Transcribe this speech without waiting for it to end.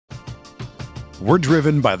We're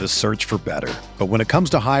driven by the search for better. But when it comes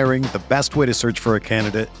to hiring, the best way to search for a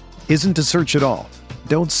candidate isn't to search at all.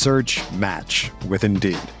 Don't search, match with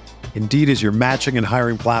Indeed. Indeed is your matching and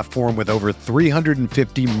hiring platform with over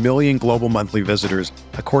 350 million global monthly visitors,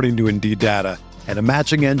 according to Indeed data, and a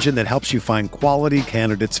matching engine that helps you find quality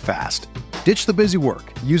candidates fast. Ditch the busy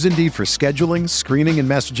work. Use Indeed for scheduling, screening, and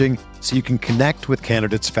messaging so you can connect with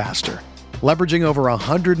candidates faster. Leveraging over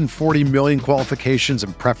 140 million qualifications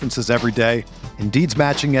and preferences every day, Indeed's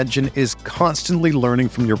matching engine is constantly learning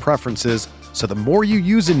from your preferences, so the more you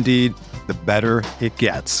use Indeed, the better it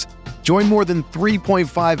gets. Join more than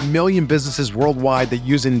 3.5 million businesses worldwide that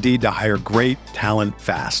use Indeed to hire great talent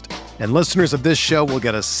fast. And listeners of this show will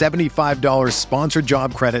get a $75 sponsored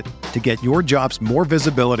job credit to get your jobs more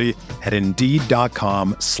visibility at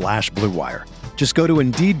Indeed.com/Blue Wire. Just go to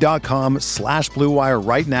Indeed.com/Blue Wire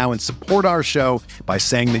right now and support our show by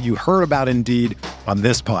saying that you heard about Indeed on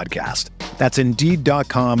this podcast. That's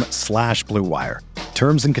Indeed.com/Blue Wire.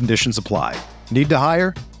 Terms and conditions apply. Need to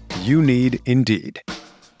hire? You need Indeed.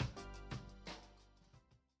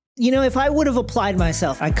 You know, if I would have applied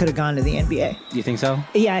myself, I could have gone to the NBA. You think so?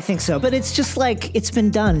 Yeah, I think so. But it's just like, it's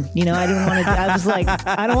been done. You know, I didn't want to, I was like,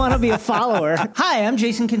 I don't want to be a follower. Hi, I'm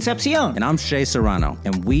Jason Concepcion. And I'm Shea Serrano.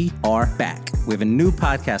 And we are back. We have a new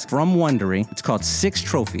podcast from Wondery. It's called Six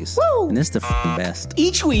Trophies. Woo! And it's the best.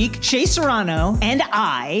 Each week, Shea Serrano and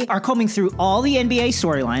I are combing through all the NBA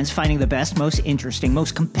storylines, finding the best, most interesting,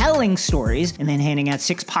 most compelling stories, and then handing out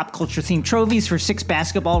 6 pop culture themed trophies for 6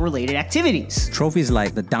 basketball related activities. Trophies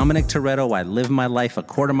like the Dominic Toretto I Live My Life a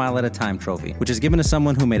Quarter Mile at a Time trophy, which is given to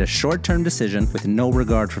someone who made a short-term decision with no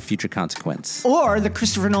regard for future consequence. Or the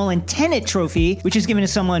Christopher Nolan Tenet trophy, which is given to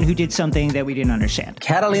someone who did something that we didn't understand.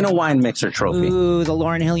 Catalina Wine Mixer trophy. Ooh, the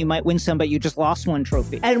Lauryn Hill You Might Win Some But You Just Lost One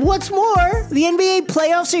trophy. And what's more, the NBA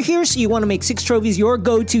playoffs are here, so you want to make Six Trophies your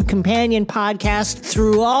go-to companion podcast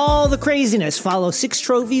through all the craziness. Follow Six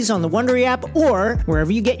Trophies on the Wondery app or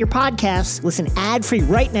wherever you get your podcasts. Listen ad-free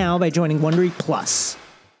right now by joining Wondery Plus.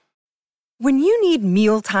 When you need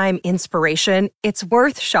mealtime inspiration, it's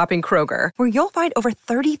worth shopping Kroger, where you'll find over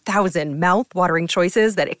 30,000 mouth-watering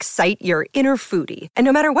choices that excite your inner foodie. And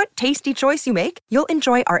no matter what tasty choice you make, you'll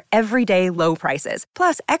enjoy our everyday low prices,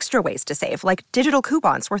 plus extra ways to save, like digital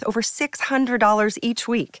coupons worth over $600 each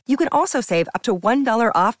week. You can also save up to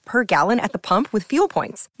 $1 off per gallon at the pump with fuel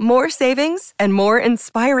points. More savings and more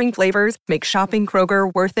inspiring flavors make shopping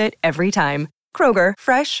Kroger worth it every time. Kroger,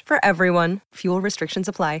 fresh for everyone. Fuel restrictions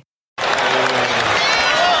apply.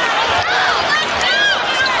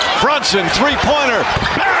 Brunson, three-pointer,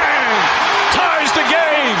 bang! Ties the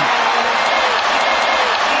game!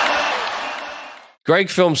 Greg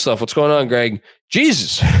Film Stuff. What's going on, Greg?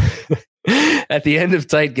 Jesus. At the end of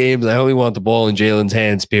tight games, I only want the ball in Jalen's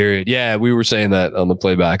hands, period. Yeah, we were saying that on the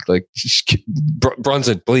playback. Like,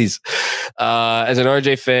 Brunson, please. As an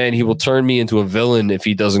RJ fan, he will turn me into a villain if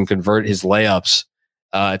he doesn't convert his layups.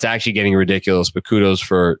 It's actually getting ridiculous, but kudos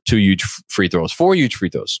for 2 huge free throws. 4 huge free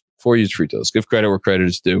throws. 4 huge free throws. Give credit where credit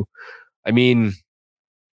is due. I mean,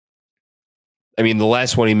 the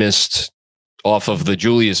last one he missed off of the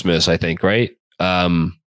Julius miss, I think, right?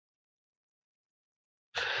 I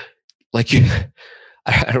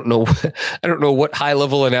don't know what high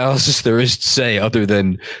level analysis there is to say other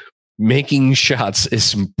than making shots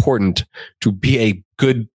is important to be a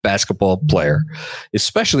good basketball player,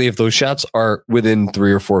 especially if those shots are within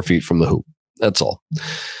 3 or 4 feet from the hoop. That's all.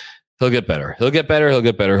 He'll get better.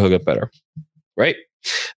 Right?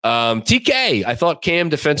 TK, I thought Cam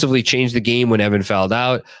defensively changed the game when Evan fouled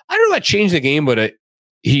out. I don't know about change the game, but I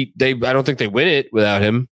don't think they win it without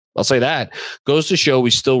him. I'll say that. Goes to show we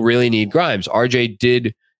still really need Grimes. RJ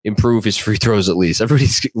did improve his free throws at least.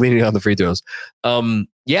 Everybody's leaning on the free throws.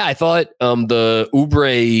 Yeah, I thought the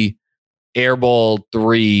Oubre airball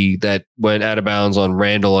 3 that went out of bounds on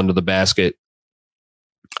Randall under the basket,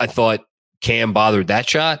 I thought Cam bothered that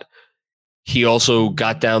shot. He also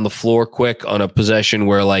got down the floor quick on a possession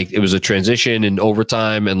where like it was a transition in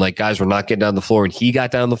overtime and like guys were not getting down the floor and he got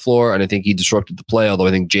down the floor and I think he disrupted the play, although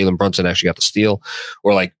I think Jalen Brunson actually got the steal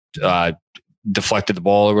or like deflected the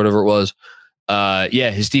ball or whatever it was. Yeah,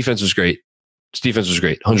 his defense was great.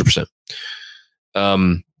 100%.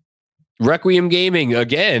 Requiem Gaming,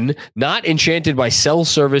 again, not enchanted by cell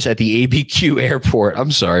service at the ABQ airport.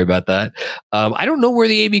 I'm sorry about that. I don't know where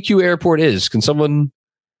the ABQ airport is. Can someone...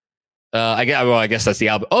 I guess that's the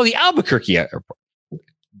Albuquerque airport.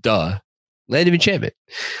 Duh. Land of Enchantment.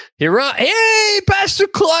 Hey, Pastor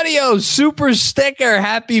Claudio, super sticker.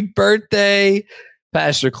 Happy birthday,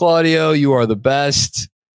 Pastor Claudio. You are the best.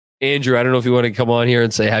 Andrew, I don't know if you want to come on here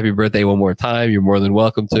and say happy birthday one more time. You're more than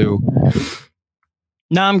welcome to.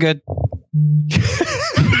 No, I'm good.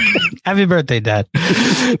 Happy birthday, Dad.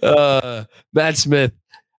 Matt Smith,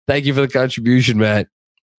 thank you for the contribution, Matt.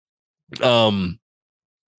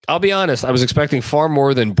 I'll be honest, I was expecting far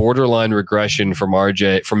more than borderline regression from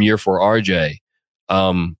year 4 RJ.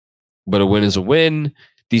 But a win is a win.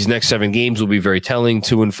 These next 7 games will be very telling.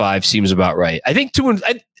 2-5 seems about right. I think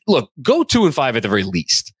go 2-5 at the very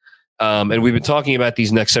least. And we've been talking about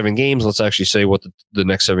these next 7 games. Let's actually say what the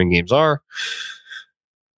next 7 games are.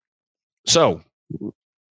 So,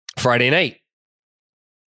 Friday night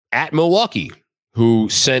at Milwaukee, who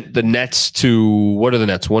sent the Nets to, what are the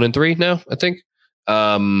Nets? 1-3 now, I think.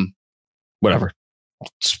 Whatever.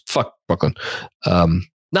 Fuck Brooklyn.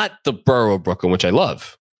 Not the borough of Brooklyn, which I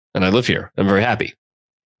love. And I live here. I'm very happy.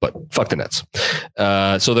 But fuck the Nets.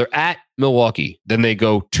 So they're at Milwaukee. Then they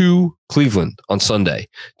go to Cleveland on Sunday.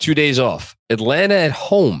 2 days off. Atlanta at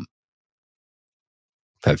home.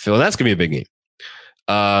 I have a feeling that's going to be a big game.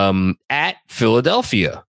 At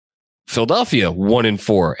Philadelphia. Philadelphia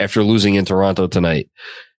 1-4 after losing in Toronto tonight.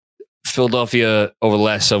 Philadelphia over the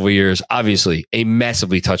last several years, obviously a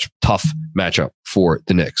massively tough matchup for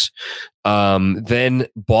the Knicks. Then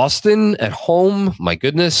Boston at home. My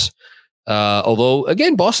goodness. Although,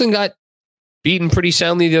 again, Boston got beaten pretty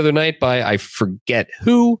soundly the other night by, I forget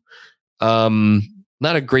who. Not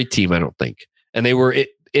a great team, I don't think. And they were in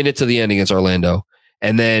it to the end against Orlando.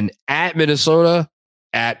 And then at Minnesota,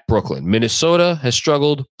 at Brooklyn. Minnesota has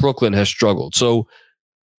struggled. Brooklyn has struggled. So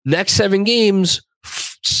next 7 games,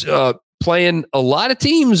 playing a lot of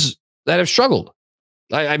teams that have struggled.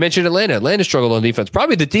 I mentioned Atlanta. Atlanta struggled on defense.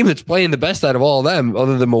 Probably the team that's playing the best out of all of them,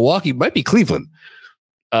 other than Milwaukee, might be Cleveland.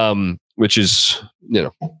 Which is,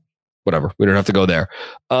 whatever. We don't have to go there.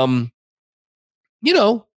 Win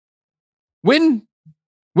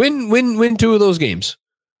 2 of those games.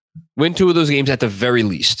 Win 2 of those games at the very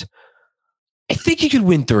least. I think you could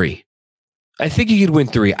win 3. I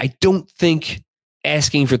don't think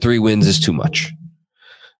asking for 3 wins is too much.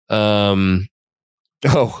 Can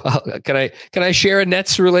I share a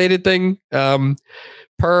Nets related thing?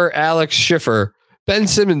 Per Alex Schiffer, Ben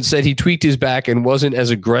Simmons said he tweaked his back and wasn't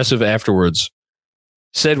as aggressive afterwards.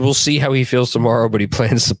 Said we'll see how he feels tomorrow, but he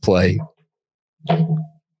plans to play.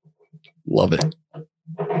 Love it.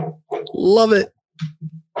 Love it.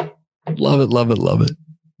 Love it, love it, love it.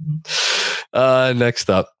 Next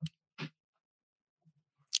up.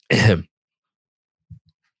 You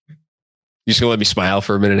just gonna let me smile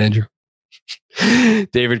for a minute, Andrew?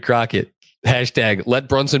 David Crockett. Hashtag let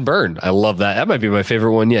Brunson burn. I love that. That might be my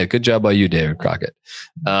favorite one yet. Good job by you, David Crockett.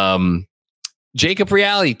 Jacob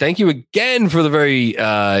Reali, thank you again for the very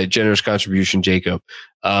generous contribution, Jacob.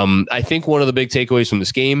 I think one of the big takeaways from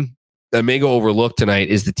this game that may go overlooked tonight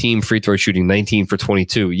is the team free throw shooting 19 for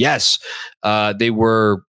 22. Yes, they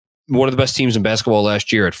were one of the best teams in basketball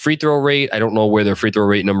last year at free throw rate. I don't know where their free throw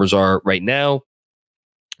rate numbers are right now.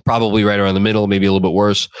 Probably right around the middle, maybe a little bit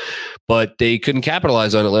worse. But they couldn't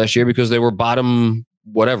capitalize on it last year because they were bottom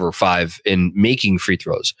 5 in making free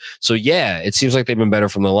throws. So yeah, it seems like they've been better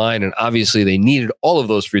from the line, and obviously they needed all of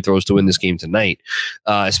those free throws to win this game tonight.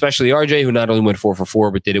 Especially RJ, who not only went 4 for 4,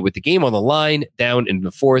 but did it with the game on the line, down in the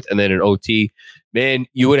 4th, and then in OT. Man,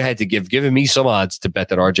 you would have had to given me some odds to bet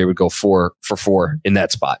that RJ would go 4 for 4 in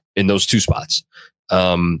that spot, in those 2 spots.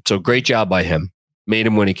 So great job by him. Made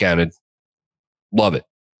him when he counted. Love it.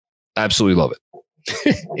 Absolutely love it.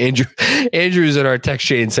 Andrew's in our text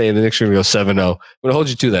chain saying the Knicks are going to go 7-0. I'm going to hold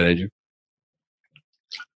you to that, Andrew.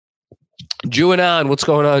 Juanon, what's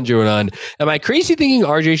going on, Juanon? Am I crazy thinking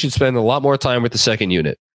RJ should spend a lot more time with the second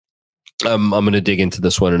unit? I'm going to dig into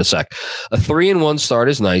this one in a sec. A 3-1 start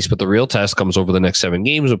is nice, but the real test comes over the next 7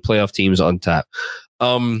 games with playoff teams on tap.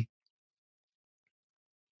 I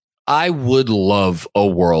would love a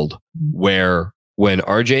world where when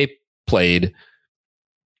RJ played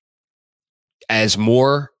as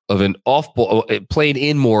more of an off-ball, played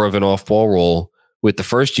in more of an off-ball role with the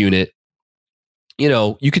first unit,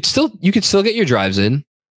 you could still get your drives in,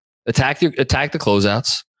 attack the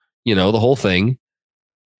closeouts, the whole thing.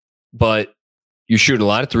 But you're shooting a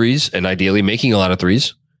lot of threes and ideally making a lot of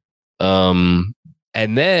threes. And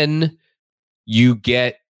then you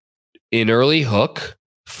get an early hook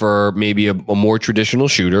for maybe a more traditional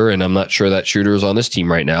shooter. And I'm not sure that shooter is on this team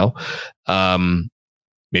right now.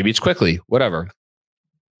 Maybe it's Quickly, whatever.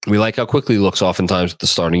 We like how Quickly looks oftentimes with the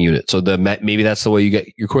starting unit. So maybe that's the way you get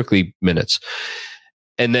your Quickly minutes.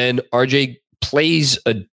 And then RJ plays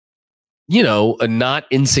a not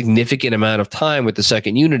insignificant amount of time with the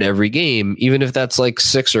second unit every game, even if that's like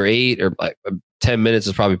 6 or 8 or 10 minutes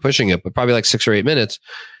is probably pushing it, but probably like 6 or 8 minutes.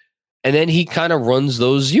 And then he kind of runs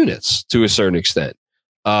those units to a certain extent.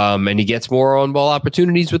 And he gets more on-ball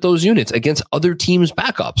opportunities with those units against other teams'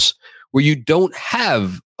 backups, where you don't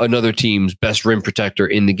have another team's best rim protector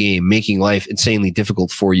in the game, making life insanely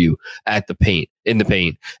difficult for you in the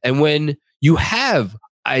paint. And when you have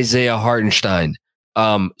Isaiah Hartenstein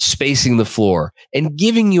spacing the floor and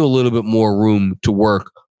giving you a little bit more room to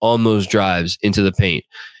work on those drives into the paint.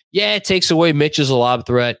 Yeah, it takes away Mitch's lob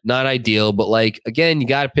threat. Not ideal, but again, you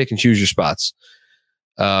got to pick and choose your spots.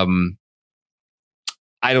 I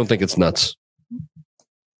don't think it's nuts.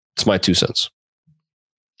 It's my 2 cents.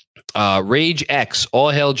 Rage X, all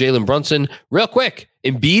hail Jalen Brunson. Real quick,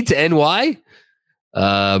 Embiid to NY.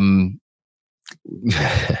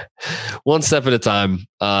 One step at a time.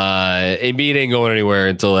 Embiid ain't going anywhere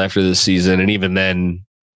until after this season, and even then,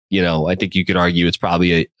 I think you could argue it's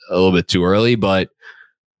probably a little bit too early. But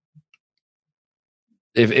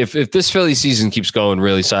if this Philly season keeps going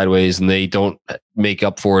really sideways and they don't make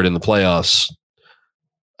up for it in the playoffs,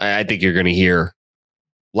 I think you're going to hear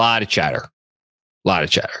a lot of chatter.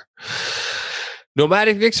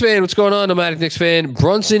 Nomadic Knicks fan, what's going on, Nomadic Knicks fan?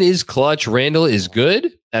 Brunson is clutch. Randall is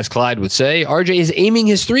good, as Clyde would say. RJ is aiming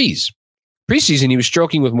his threes. Preseason, he was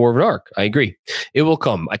stroking with more of an arc. I agree. It will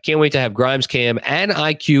come. I can't wait to have Grimes, Cam, and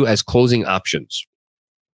IQ as closing options.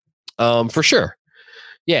 For sure.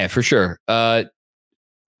 Yeah, for sure.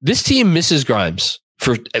 This team misses Grimes.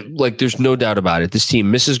 There's no doubt about it. This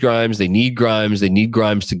team misses Grimes. They need Grimes. They need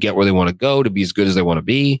Grimes to get where they want to go, to be as good as they want to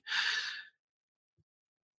be.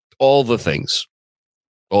 All the things.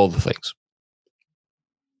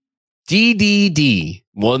 DDD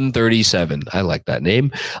 137. I like that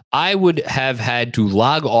name. I would have had to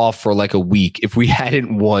log off for a week if we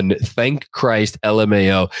hadn't won. Thank Christ,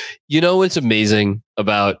 LMAO. What's amazing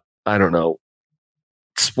about,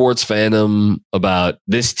 sports fandom, about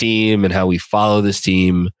this team and how we follow this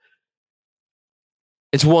team?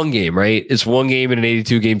 It's one game, right? It's one game in an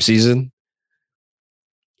 82-game season.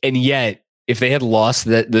 And yet, if they had lost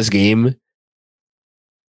this game,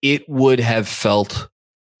 it would have felt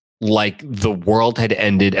like the world had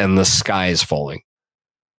ended and the sky is falling.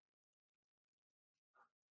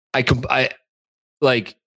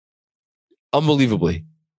 Unbelievably.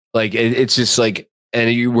 It's just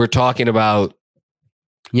and we're talking about,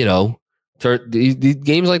 these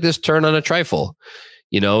games like this turn on a trifle.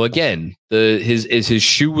 Again, his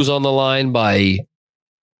shoe was on the line by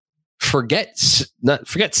forget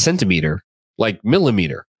centimeter,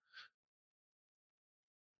 millimeter.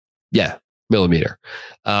 Yeah, millimeter.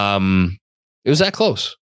 It was that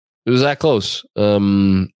close.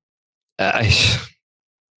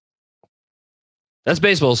 That's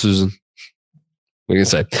baseball, Susan. What can I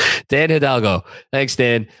say? Dan Hidalgo. Thanks,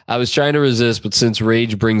 Dan. I was trying to resist, but since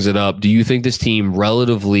Rage brings it up, do you think this team,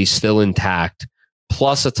 relatively still intact,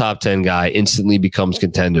 plus a top 10 guy, instantly becomes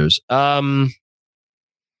contenders? The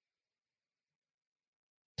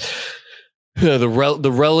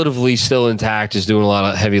relatively still intact is doing a lot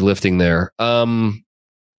of heavy lifting there. You're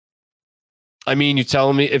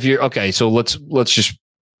telling me if you're okay, so let's just,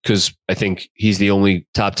 because I think he's the only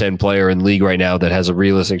top 10 player in the league right now that has a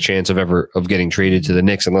realistic chance of getting traded to the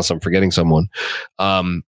Knicks, unless I'm forgetting someone.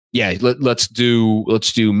 Let's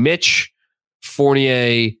do Mitch,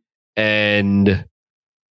 Fournier, and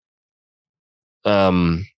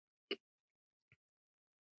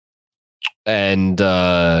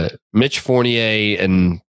Mitch, Fournier,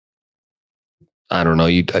 and I don't know.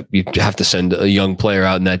 You'd have to send a young player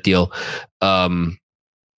out in that deal.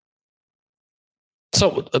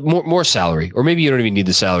 So more salary, or maybe you don't even need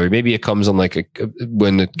the salary. Maybe it comes on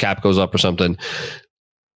when the cap goes up or something.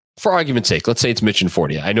 For argument's sake, let's say it's Mitch and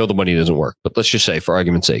Fournier. I know the money doesn't work, but let's just say, for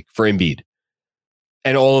argument's sake, for Embiid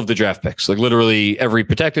and all of the draft picks, literally every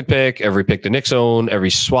protected pick, every pick the Knicks own, every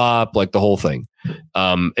swap, the whole thing.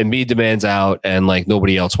 Embiid demands out, and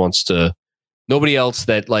nobody else that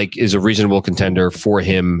is a reasonable contender for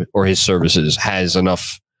him or his services has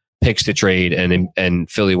enough picks to trade, and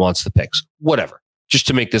Philly wants the picks. Whatever. Just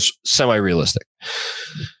to make this semi-realistic.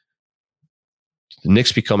 The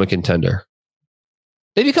Knicks become a contender.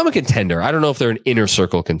 They become a contender. I don't know if they're an inner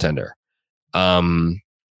circle contender. But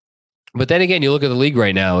then again, you look at the league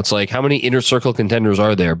right now, it's how many inner circle contenders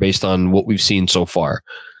are there based on what we've seen so far?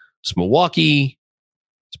 It's Milwaukee,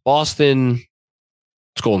 it's Boston,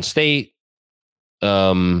 it's Golden State. I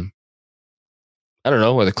don't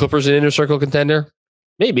know. Are the Clippers an inner circle contender?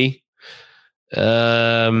 Maybe.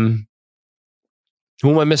 Who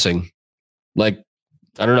am I missing? I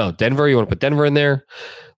don't know. Denver, you want to put Denver in there?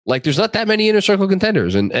 There's not that many inner circle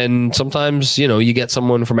contenders. And sometimes, you get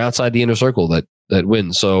someone from outside the inner circle that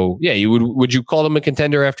wins. So yeah, would you call them a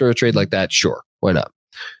contender after a trade like that? Sure. Why not?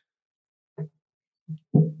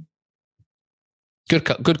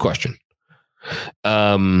 Good question.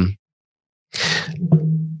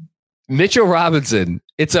 Mitchell Robinson.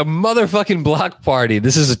 It's a motherfucking block party.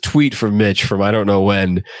 This is a tweet from Mitch from I don't know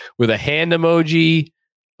when, with a hand emoji,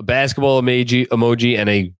 a basketball emoji, and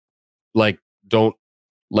a a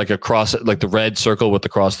cross, like the red circle with the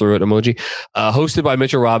cross through it emoji. Hosted by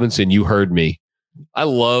Mitchell Robinson. You heard me. I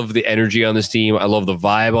love the energy on this team. I love the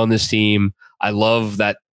vibe on this team. I love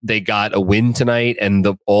that they got a win tonight and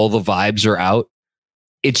all the vibes are out.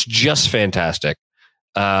 It's just fantastic.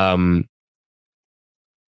 By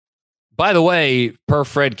the way, per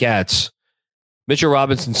Fred Katz, Mitchell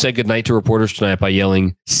Robinson said goodnight to reporters tonight by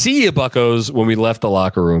yelling, "See ya, Buccos," when we left the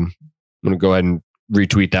locker room. I'm going to go ahead and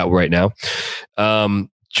retweet that right now.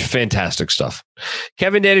 Fantastic stuff.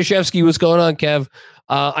 Kevin Danishevsky, what's going on, Kev?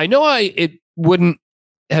 I know it wouldn't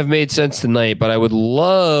have made sense tonight, but I would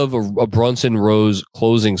love a Brunson Rose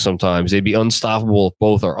closing sometimes. They'd be unstoppable if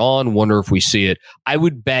both are on. Wonder if we see it. I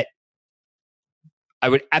would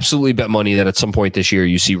absolutely bet money that at some point this year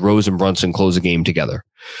you see Rose and Brunson close a game together.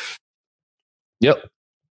 Yep.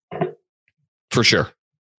 For sure.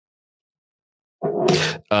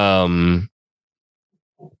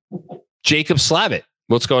 Jacob Slavitt.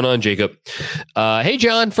 What's going on, Jacob? Hey,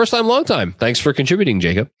 John. First time, long time. Thanks for contributing,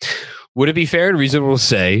 Jacob. Would it be fair and reasonable to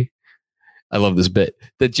say, I love this bit,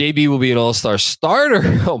 that JB will be an all-star starter?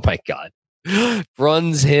 Oh, my God.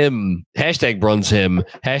 Bruns him. Hashtag Bruns him.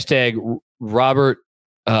 Hashtag Robert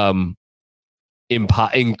I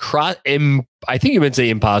think you meant to say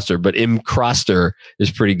imposter, but Imcroster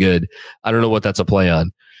is pretty good. I don't know what that's a play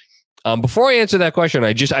on. Before I answer that question,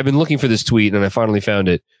 I've been looking for this tweet and I finally found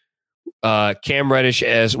it. Cam Reddish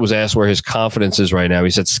was asked where his confidence is right now. He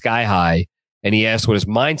said sky high, and he asked what his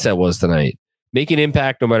mindset was tonight. Make an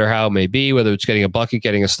impact no matter how it may be, whether it's getting a bucket,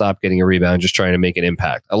 getting a stop, getting a rebound, just trying to make an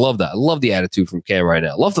impact. I love that. I love the attitude from Cam right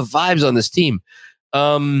now. I love the vibes on this team.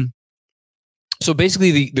 So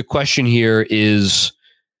basically the question here is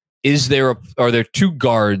are there two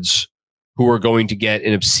guards who are going to get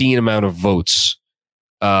an obscene amount of votes?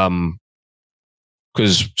 Because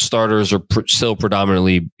starters are still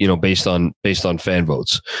predominantly, based on fan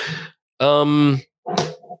votes. I'm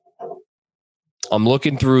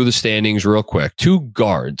looking through the standings real quick. Two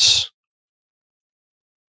guards.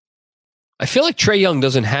 I feel like Trae Young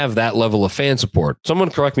doesn't have that level of fan support. Someone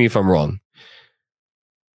correct me if I'm wrong.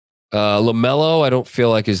 LaMelo, I don't feel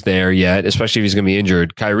like is there yet, especially if he's going to be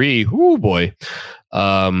injured. Kyrie, oh boy.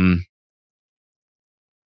 Harden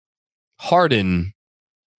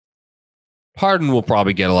will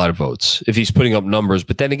probably get a lot of votes if he's putting up numbers.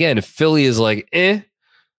 But then again, if Philly is like,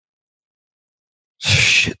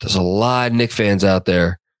 shit, there's a lot of Knicks fans out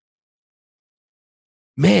there.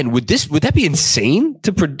 Man, would that be insane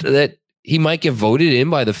that he might get voted in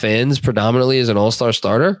by the fans predominantly as an all-star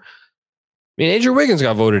starter? I mean, Andrew Wiggins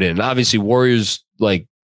got voted in. Obviously, Warriors, they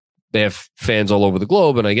have fans all over the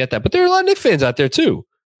globe, and I get that. But there are a lot of Knicks fans out there, too.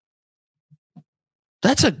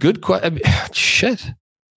 That's a good question. Shit.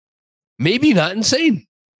 Maybe not insane.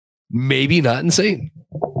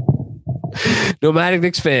 Nomadic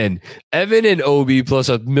Knicks fan. Evan and Obi plus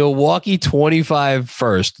a Milwaukee 25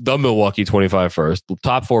 first. The Milwaukee 25 first.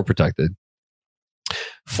 Top 4 protected.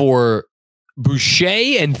 For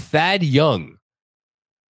Boucher and Thad Young.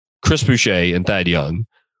 Chris Boucher and Thad Young.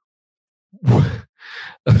 Let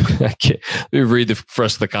me read the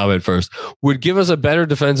rest of the comment first. Would give us a better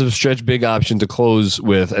defensive stretch big option to close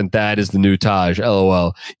with, and Thad is the new Taj.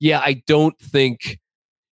 LOL. Yeah, I don't think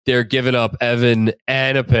they're giving up Evan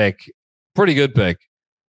and a pick. Pretty good pick.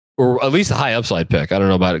 Or at least a high upside pick. I don't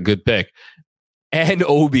know about a good pick. And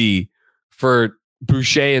Obi for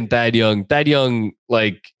Boucher and Thad Young. Thad Young,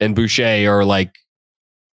 and Boucher are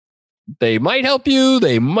they might help you.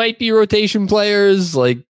 They might be rotation players.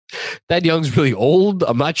 Thad Young's really old.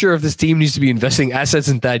 I'm not sure if this team needs to be investing assets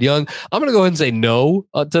in Thad Young. I'm going to go ahead and say no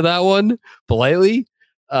to that one politely.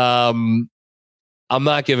 I'm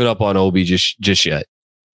not giving up on Obi just yet.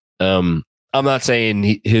 I'm not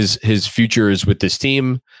saying his future is with this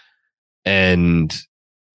team. And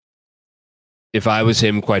if I was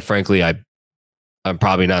him, quite frankly, I'm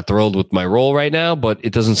probably not thrilled with my role right now, but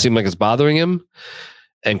it doesn't seem like it's bothering him.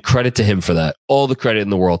 And credit to him for that. All the credit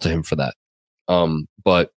in the world to him for that.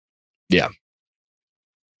 But yeah.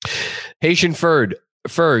 Haitian Ferg,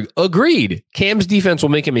 agreed. Cam's defense will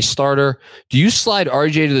make him a starter. Do you slide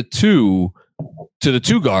RJ to the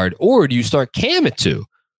 2 guard, or do you start Cam at 2?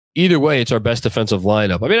 Either way, it's our best defensive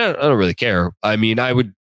lineup. I mean, I don't really care. I mean, I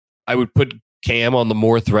would put Cam on the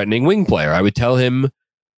more threatening wing player. I would tell him,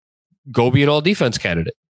 go be an all defense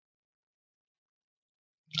candidate.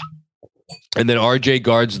 And then RJ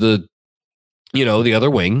guards the other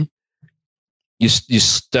wing. You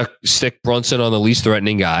stick Brunson on the least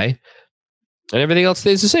threatening guy, and everything else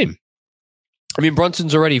stays the same. I mean,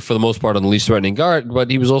 Brunson's already, for the most part, on the least threatening guard, but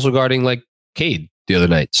he was also guarding like Cade the other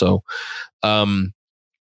night. So I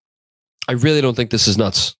really don't think this is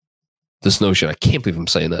nuts, this notion. I can't believe I'm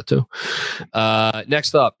saying that too.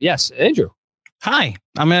 Next up, yes, Andrew. Hi.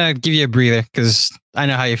 I'm going to give you a breather because I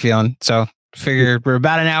know how you're feeling. So figure we're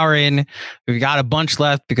about an hour in. We've got a bunch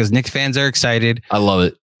left because Knicks fans are excited. I love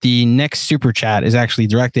it. The next super chat is actually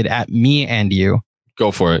directed at me and you.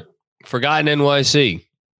 Go for it. Forgotten NYC.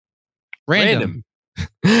 Random.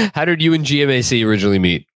 How did you and GMAC originally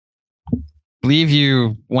meet? I believe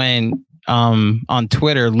you went on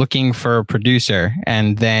Twitter looking for a producer,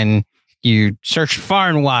 and then you searched far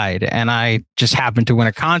and wide, and I just happened to win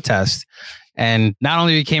a contest, and not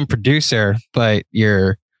only became producer, but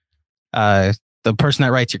you're the person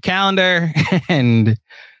that writes your calendar and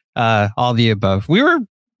all the above.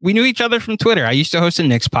 We knew each other from Twitter. I used to host a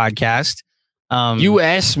Knicks podcast. You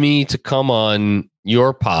asked me to come on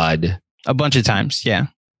your pod a bunch of times. Yeah.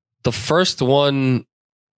 The first one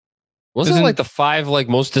wasn't it like the 5 like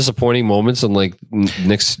most disappointing moments in like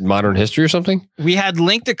Knicks modern history or something? We had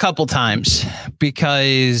linked a couple times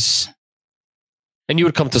because, and you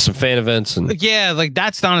would come to some fan events and yeah, like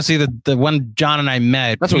that's honestly the when John and I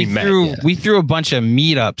met. That's when we met. Yeah. We threw a bunch of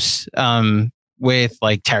meetups with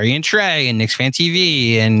like Terry and Trey and Knicks Fan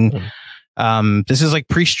TV, and this is like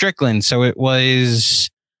pre-Strickland, so it was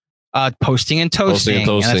posting and toasting.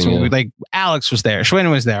 And that's what like Alex was there, Schwinn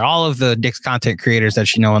was there, all of the Knicks content creators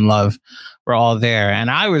that you know and love were all there. And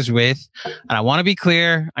I was with, and I want to be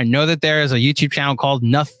clear, I know that there is a YouTube channel called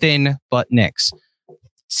Nothing But Knicks.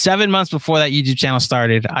 7 months before that YouTube channel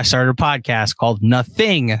started, I started a podcast called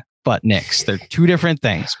Nothing But Knicks. They're two different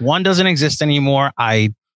things. One doesn't exist anymore.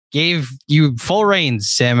 I gave you full reins,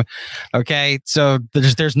 Sim. Okay, so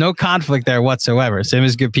there's no conflict there whatsoever. Sim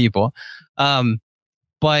is good people.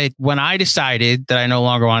 But when I decided that I no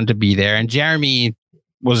longer wanted to be there, and Jeremy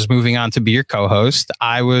was moving on to be your co-host,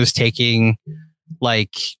 I was taking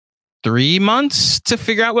like 3 months to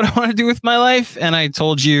figure out what I want to do with my life. And I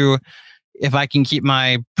told you, if I can keep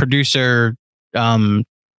my producer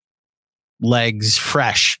legs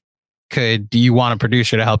fresh, do you want a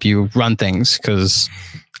producer to help you run things? Because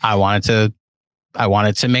I wanted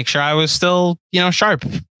to make sure I was still, sharp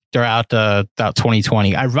throughout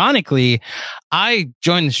 2020. Ironically, I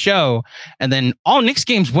joined the show, and then all Knicks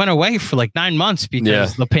games went away for like 9 months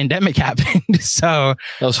because the pandemic happened. So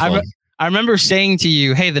that was fun. I remember saying to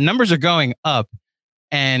you, "Hey, the numbers are going up,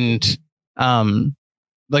 and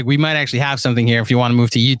like we might actually have something here if you want to move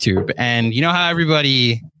to YouTube." And you know how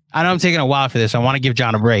everybody, I know I'm taking a while for this. I want to give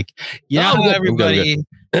John a break. You know how everybody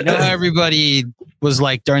was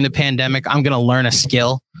like during the pandemic, I'm going to learn a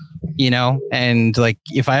skill, and like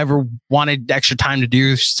if I ever wanted extra time to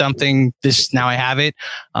do something, now I have it.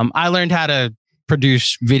 I learned how to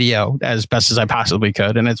produce video as best as I possibly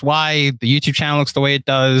could. And it's why the YouTube channel looks the way it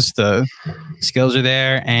does. The skills are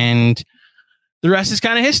there, and the rest is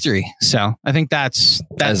kind of history. So I think that's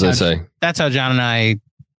as I say, that's how John and I,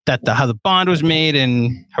 how the bond was made,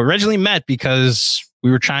 and originally met because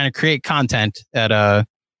we were trying to create content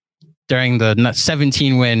during the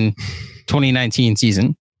 17-win 2019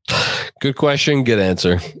 season. Good question. Good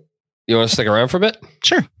answer. You want to stick around for a bit?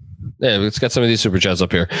 Sure. Yeah, let's get some of these super chats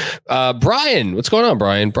up here. Brian, what's going on,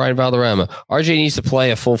 Brian? Brian Valderrama. RJ needs to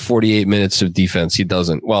play a full 48 minutes of defense. He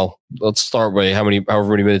doesn't. Well, let's start by however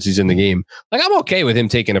many minutes he's in the game. Like, I'm okay with him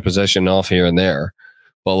taking a possession off here and there,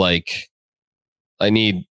 but like, I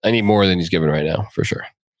need more than he's given right now for sure.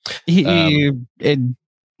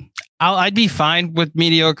 I'd be fine with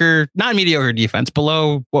not mediocre defense,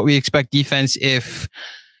 below what we expect defense if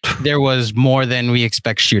there was more than we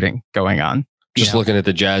expect shooting going on. Just looking at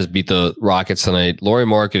the Jazz beat the Rockets tonight. Lauri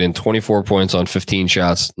Markkanen, 24 points on 15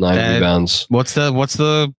 shots, 9 rebounds. What's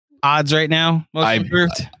the odds right now?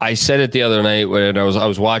 I said it the other night when I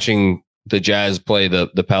was watching the Jazz play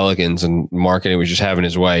the Pelicans, and Markkanen was just having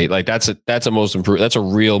his way. Like that's a most improved. That's a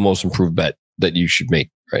real most improved bet that you should make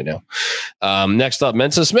right now. Next up,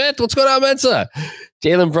 Mensa Smith. What's going on, Mensa?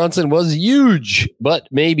 Jalen Brunson was huge, but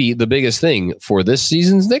maybe the biggest thing for this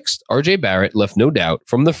season's Knicks, RJ Barrett left no doubt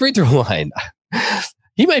from the free throw line.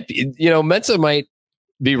 He might be, Mensa might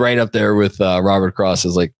be right up there with Robert Cross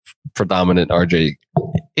as like predominant RJ.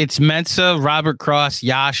 It's Mensa, Robert Cross,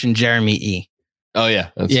 Yash, and Jeremy E. Oh, yeah.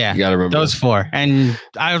 You got to remember those 4. And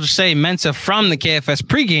I'll just say Mensa from the KFS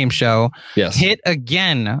pregame show hit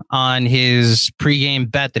again on his pregame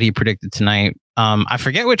bet that he predicted tonight. I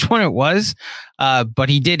forget which one it was, but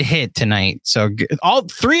he did hit tonight. So all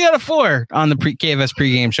 3 out of 4 on the KFS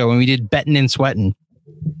pregame show when we did betting and sweating.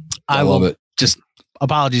 I love it. just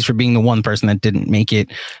apologies for being the one person that didn't make it.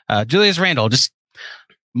 Julius Randle, just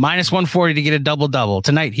minus 140 to get a double-double.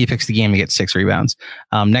 Tonight, he picks the game to get 6 rebounds.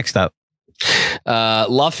 Next up.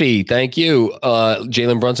 Luffy, thank you.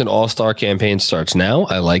 Jalen Brunson All-Star campaign starts now.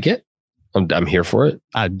 I like it. I'm here for it.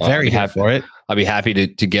 I'm very happy for it. I'll be happy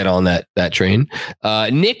to get on that train.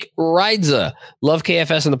 Nick Riedza, love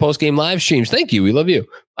KFS in the post-game live streams. Thank you. We love you.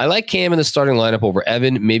 I like Cam in the starting lineup over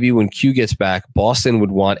Evan. Maybe when Q gets back, Boston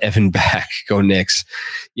would want Evan back. Go Knicks.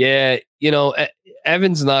 Yeah,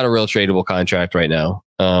 Evan's not a real tradable contract right now,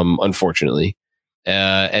 unfortunately.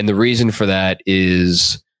 And the reason for that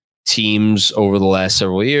is teams over the last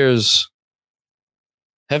several years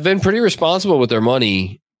have been pretty responsible with their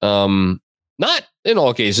money. Not in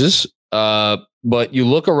all cases, but you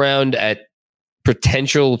look around at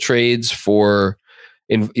potential trades for,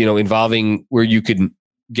 involving where you could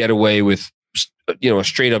get away with, a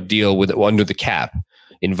straight up deal with under the cap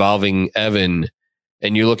involving Evan.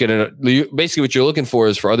 And you look at it, basically what you're looking for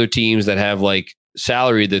is for other teams that have like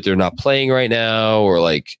salary that they're not playing right now, or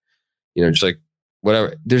like, just like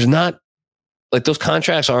whatever. There's not like those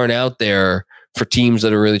contracts aren't out there for teams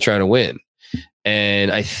that are really trying to win.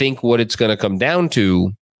 And I think what it's going to come down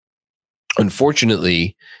to,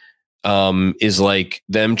 unfortunately, is like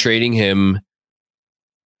them trading him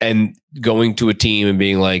and going to a team and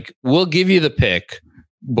being like, we'll give you the pick,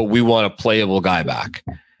 but we want a playable guy back,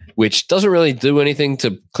 which doesn't really do anything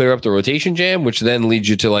to clear up the rotation jam, which then leads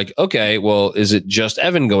you to like, okay, well, is it just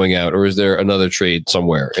Evan going out, or is there another trade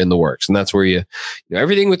somewhere in the works? And that's where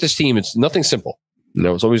everything with this team, it's nothing simple.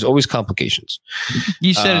 It's always complications.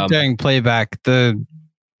 You said it during playback. The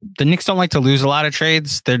Knicks don't like to lose a lot of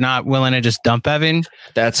trades. They're not willing to just dump Evan.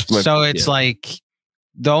 It's like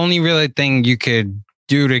the only really thing you could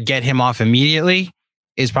do to get him off immediately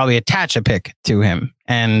is probably attach a pick to him.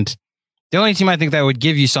 And the only team I think that would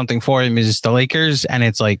give you something for him is the Lakers, and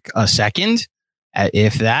it's like a second,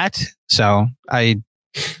 if that. So I'm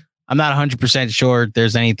not 100% sure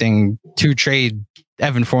there's anything to trade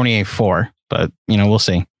Evan Fournier for. But, we'll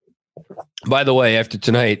see. By the way, after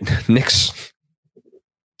tonight, Knicks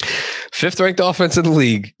 5th ranked offense in the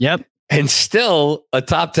league. Yep. And still a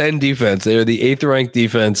top 10 defense. They're the 8th ranked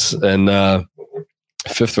defense and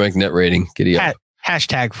 5th ranked net rating. Giddy up.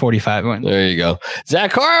 Hashtag 45 win. There you go.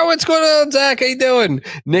 Zach Carr, what's going on, Zach? How you doing?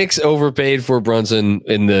 Knicks overpaid for Brunson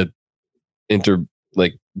in the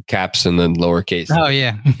caps and then lowercase. Oh,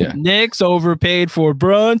 yeah. Knicks overpaid for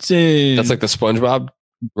Brunson. That's like the SpongeBob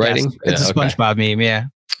writing. Yes, it's a SpongeBob meme. Yeah.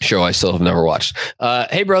 Show I still have never watched.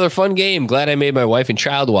 Hey, brother, fun game. Glad I made my wife and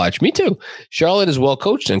child watch. Me too. Charlotte is well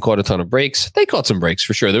coached and caught a ton of breaks. They caught some breaks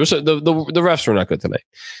for sure. There was the refs were not good tonight.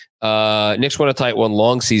 Knicks won a tight one.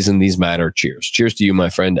 Long season. These matter. Cheers. Cheers to you,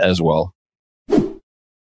 my friend, as well.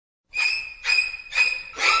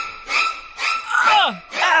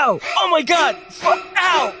 Ow! Oh my God!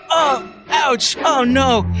 Ow! Oh! Ouch! Oh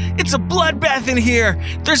no! It's a bloodbath in here!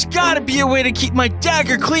 There's gotta be a way to keep my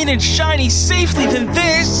dagger clean and shiny safely than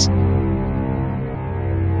this!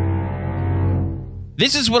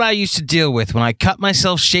 This is what I used to deal with when I cut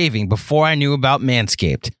myself shaving before I knew about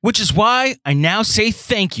Manscaped, which is why I now say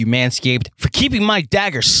thank you, Manscaped, for keeping my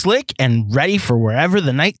dagger slick and ready for wherever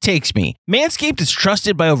the night takes me. Manscaped is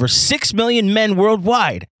trusted by over 6 million men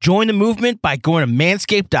worldwide. Join the movement by going to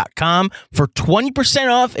manscaped.com for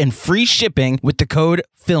 20% off and free shipping with the code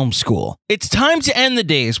FilmSchool. It's time to end the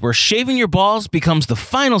days where shaving your balls becomes the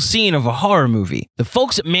final scene of a horror movie. The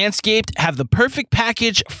folks at Manscaped have the perfect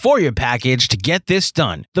package for your package to get this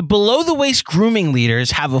done. The below-the-waist grooming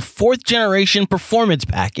leaders have a 4th generation performance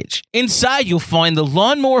package. Inside, you'll find the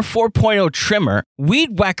Lawnmower 4.0 trimmer,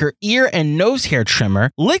 Weed Whacker ear and nose hair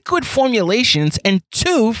trimmer, liquid formulations, and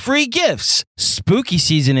 2 free gifts. Spooky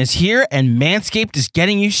season is here, and Manscaped is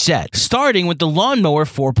getting you set, starting with the Lawnmower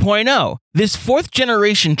 4.0. This 4th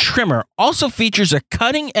generation trimmer also features a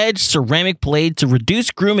cutting-edge ceramic blade to reduce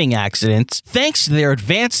grooming accidents thanks to their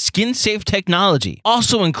advanced skin-safe technology.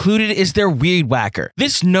 Also included is their Weed Whacker.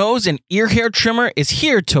 This nose and ear hair trimmer is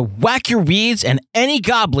here to whack your weeds and any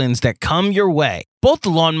goblins that come your way. Both the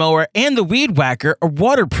lawnmower and the Weed Whacker are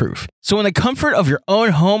waterproof, so in the comfort of your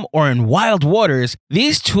own home or in wild waters,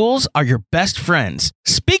 these tools are your best friends.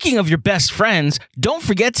 Speaking of your best friends, don't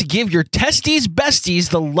forget to give your testes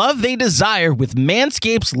besties the love they desire with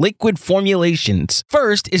Manscaped's liquid formulations.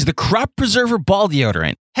 First is the Crop Preserver Ball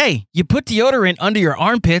Deodorant. Hey, you put deodorant under your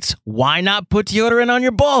armpits, why not put deodorant on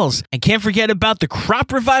your balls? And can't forget about the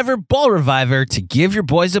Crop Reviver Ball Reviver to give your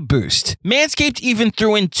boys a boost. Manscaped even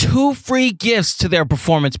threw in 2 free gifts to their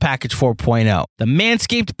Performance Package 4.0, the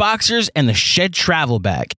Manscaped Boxers and the Shed Travel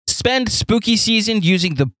Bag. Spend spooky season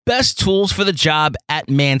using the best tools for the job at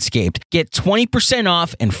Manscaped. Get 20%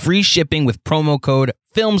 off and free shipping with promo code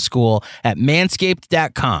FilmSchool at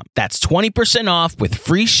manscaped.com. That's 20% off with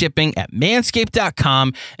free shipping at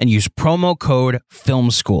manscaped.com and use promo code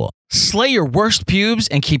FilmSchool. Slay your worst pubes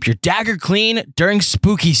and keep your dagger clean during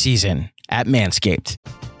spooky season at Manscaped.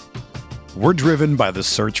 We're driven by the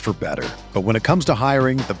search for better. But when it comes to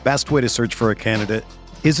hiring, the best way to search for a candidate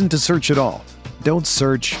isn't to search at all. Don't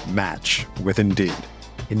search, match with Indeed.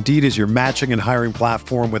 Indeed is your matching and hiring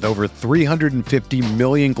platform with over 350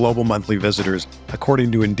 million global monthly visitors,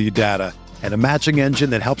 according to Indeed data, and a matching engine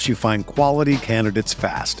that helps you find quality candidates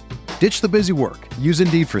fast. Ditch the busy work. Use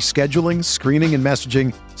Indeed for scheduling, screening, and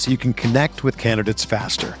messaging so you can connect with candidates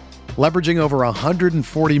faster. Leveraging over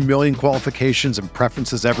 140 million qualifications and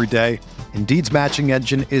preferences every day, Indeed's matching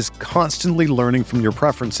engine is constantly learning from your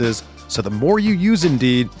preferences, so the more you use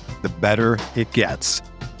Indeed, the better it gets.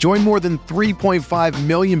 Join more than 3.5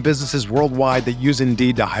 million businesses worldwide that use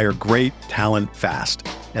Indeed to hire great talent fast.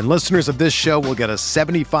 And listeners of this show will get a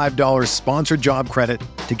 $75 sponsored job credit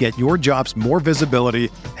to get your jobs more visibility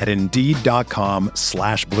at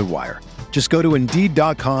Indeed.com/Blue Wire. Just go to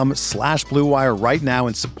Indeed.com/Blue Wire right now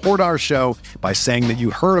and support our show by saying that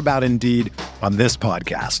you heard about Indeed on this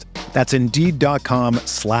podcast. That's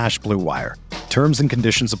Indeed.com/Blue Wire. Terms and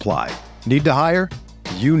conditions apply. Need to hire?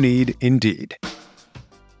 You need Indeed.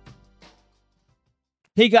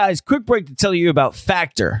 Hey guys, quick break to tell you about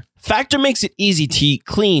Factor. Factor makes it easy to eat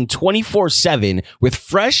clean 24/7 with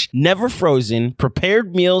fresh, never frozen,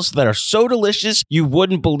 prepared meals that are so delicious you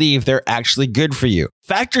wouldn't believe they're actually good for you.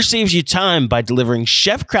 Factor saves you time by delivering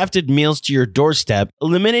chef-crafted meals to your doorstep,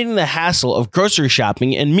 eliminating the hassle of grocery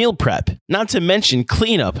shopping and meal prep. Not to mention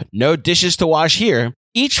cleanup, no dishes to wash here.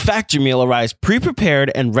 Each Factor meal arrives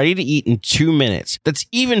pre-prepared and ready to eat in 2 minutes. That's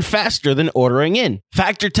even faster than ordering in.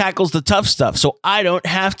 Factor tackles the tough stuff, so I don't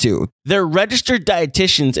have to. Their registered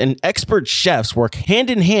dietitians and expert chefs work hand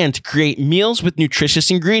in hand to create meals with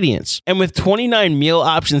nutritious ingredients. And with 29 meal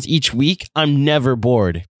options each week, I'm never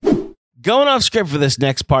bored. Going off script for this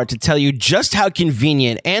next part to tell you just how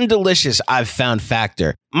convenient and delicious I've found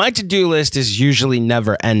Factor. My to-do list is usually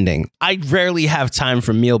never ending. I rarely have time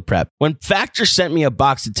for meal prep. When Factor sent me a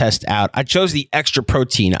box to test out, I chose the extra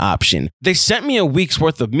protein option. They sent me a week's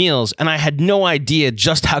worth of meals, and I had no idea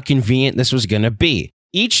just how convenient this was going to be.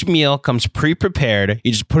 Each meal comes pre-prepared.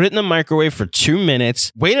 You just put it in the microwave for 2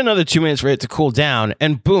 minutes, wait another 2 minutes for it to cool down,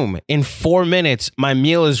 and boom, in 4 minutes, my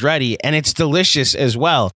meal is ready, and it's delicious as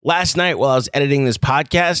well. Last night, while I was editing this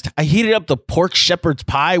podcast, I heated up the pork shepherd's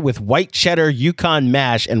pie with white cheddar, Yukon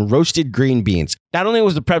mash, and roasted green beans. Not only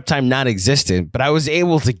was the prep time not existent, but I was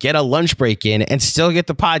able to get a lunch break in and still get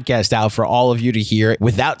the podcast out for all of you to hear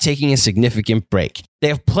without taking a significant break. They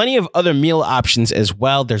have plenty of other meal options as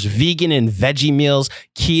well. There's vegan and veggie meals,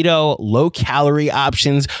 keto, low-calorie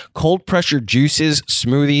options, cold pressure juices,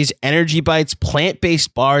 smoothies, energy bites,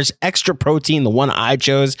 plant-based bars, extra protein, the one I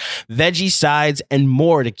chose, veggie sides, and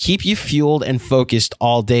more to keep you fueled and focused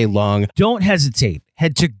all day long. Don't hesitate.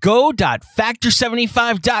 Head to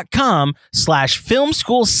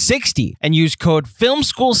go.factor75.com/filmschool60 and use code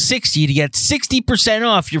filmschool60 to get 60%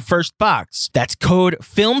 off your first box. That's code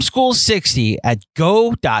filmschool60 at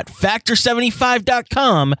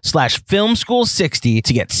go.factor75.com/filmschool60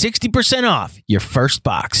 to get 60% off your first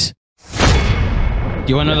box. Do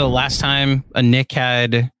you want to know the last time a Knick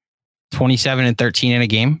had 27 and 13 in a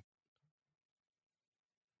game?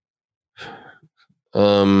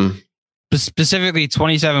 Specifically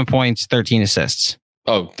 27 points, 13 assists.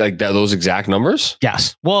 Oh, like that, those exact numbers?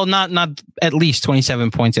 Yes. Well, not at least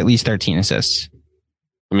 27 points, at least 13 assists.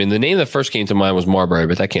 I mean, the name that first came to mind was Marbury,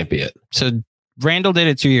 but that can't be it. So Randall did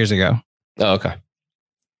it 2 years ago. Oh, okay.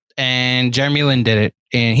 And Jeremy Lin did it,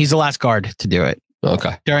 and he's the last guard to do it.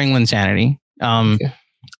 Okay. During Linsanity. Okay.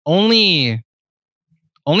 Only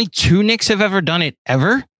 2 Knicks have ever done it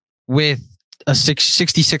ever with a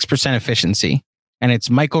 66% efficiency. And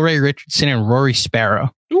it's Michael Ray Richardson and Rory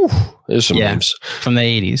Sparrow. Ooh, there's some names from the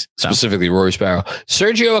 80s. Specifically Rory Sparrow.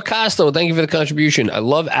 Sergio Acosta, thank you for the contribution. I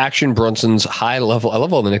love Action Brunson's high level. I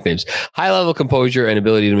love all the nicknames. High level composure and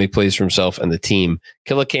ability to make plays for himself and the team.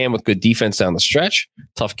 Killer Cam with good defense down the stretch.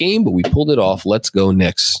 Tough game, but we pulled it off. Let's go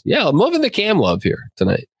Knicks. Yeah, I'm loving the Cam love here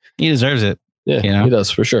tonight. He deserves it. Yeah, he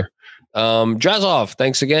does for sure. Jazzoff,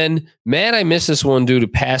 thanks again. Man, I missed this one due to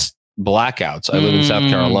past blackouts. I live in South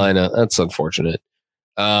Carolina. That's unfortunate.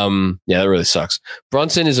 Yeah, that really sucks.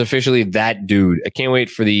 Brunson is officially that dude. I can't wait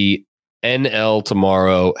for the NL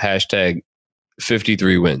tomorrow. Hashtag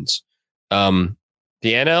 53 wins. The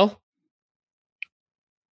NL?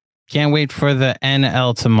 Can't wait for the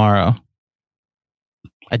NL tomorrow.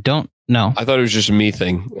 I don't know. I thought it was just a me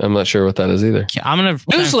thing. I'm not sure what that is either. I'm gonna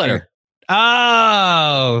Newsletter.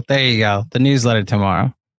 Oh, there you go. The newsletter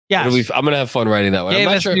tomorrow. Yeah, I'm gonna have fun writing that one. Gave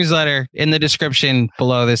us newsletter in the description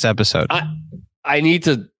below this episode. I need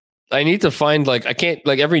to find like I can't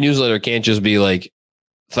like every newsletter can't just be like,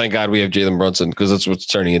 thank God we have Jalen Brunson because that's what it's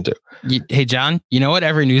turning into. Hey John, you know what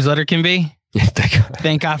every newsletter can be?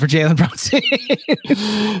 Thank God for Jalen Brunson.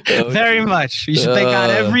 Very much. You should thank God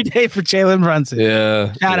every day for Jalen Brunson.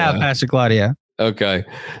 Yeah. Shout out, Pastor Claudia. Okay.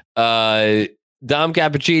 Dom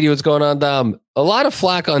Cappuccini, what's going on, Dom? A lot of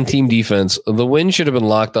flack on team defense. The win should have been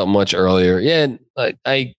locked up much earlier. Yeah,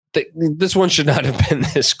 I think this one should not have been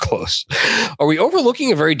this close. Are we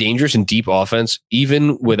overlooking a very dangerous and deep offense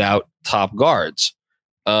even without top guards?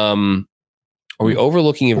 Are we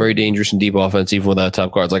overlooking a very dangerous and deep offense even without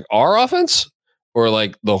top guards? Like our offense or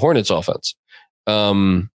like the Hornets offense? I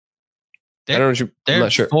don't know. I'm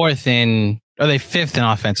not sure. They fifth in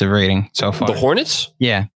offensive rating so far? The Hornets?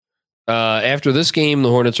 Yeah. After this game, the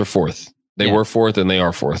Hornets are fourth. They were fourth and they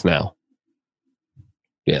are fourth now.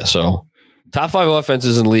 Yeah. So top 5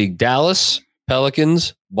 offenses in the league: Dallas,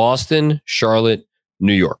 Pelicans, Boston, Charlotte,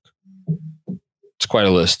 New York. It's quite a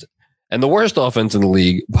list. And the worst offense in the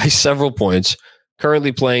league by several points,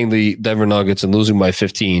 currently playing the Denver Nuggets and losing by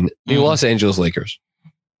 15, the Los Angeles Lakers.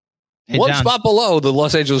 Hey, one John. spot below the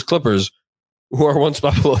Los Angeles Clippers, who are one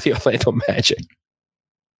spot below the Orlando Magic.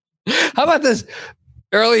 How about this?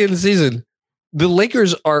 Early in the season, the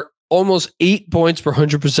Lakers are almost 8 points per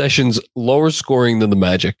 100 possessions lower scoring than the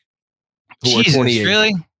Magic, who are 28.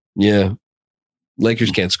 Really? Yeah.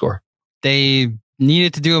 Lakers can't score. They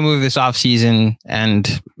needed to do a move this offseason,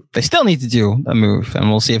 and they still need to do a move, and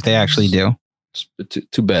we'll see if they actually do.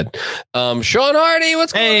 Too bad. Sean Hardy,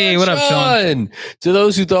 what's going on? Hey, what up, Sean? To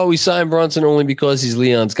those who thought we signed Brunson only because he's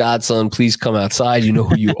Leon's godson, please come outside. You know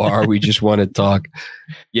who you are. We just want to talk.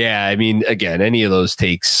 Yeah, I mean, again, any of those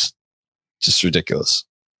takes, just ridiculous.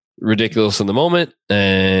 Ridiculous in the moment,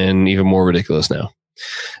 and even more ridiculous now.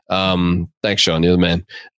 Thanks, Sean. You're the man.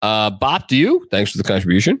 Bop to you. Thanks for the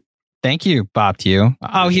contribution. Thank you, Bob, to you.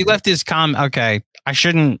 Oh, he left his comment. Okay, I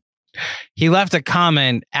shouldn't. He left a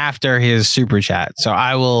comment after his super chat, so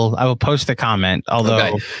I will post the comment.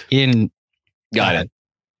 Although he didn't. Got it.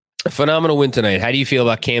 Phenomenal win tonight. How do you feel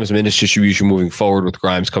about Cam's minutes distribution moving forward with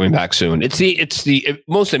Grimes coming back soon? It's the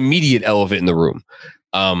most immediate elephant in the room.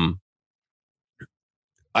 I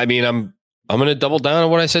mean, I'm going to double down on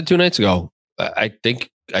what I said 2 nights ago. I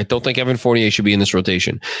don't think Evan Fournier should be in this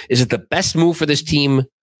rotation. Is it the best move for this team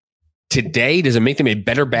today? Does it make them a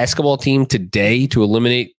better basketball team today to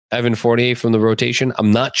eliminate Evan Fournier from the rotation?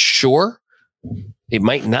 I'm not sure. It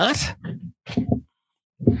might not.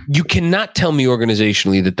 You cannot tell me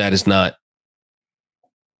organizationally that is not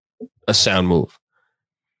a sound move.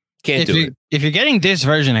 Can't do it. If you're getting this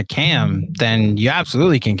version of Cam, then you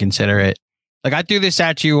absolutely can consider it. Like I threw this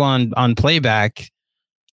at you on playback.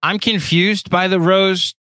 I'm confused by the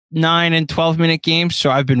Rose 9 and 12 minute games,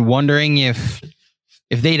 so I've been wondering if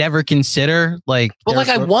they'd ever consider like. Well,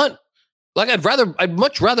 I'd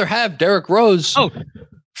much rather have Derrick Rose. Oh,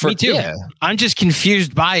 me too. Yeah. I'm just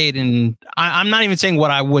confused by it, and I'm not even saying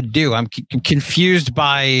what I would do. I'm confused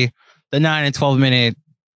by the 9 and 12 minute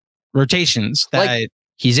rotations that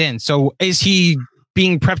he's in. So is he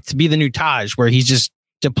being prepped to be the new Taj, where he's just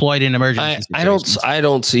deployed in emergency situations? I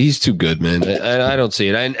don't see. He's too good, man. I don't see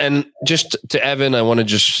it. And just to Evan, I want to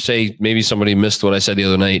just say, maybe somebody missed what I said the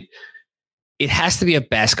other night. It has to be a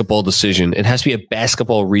basketball decision. It has to be a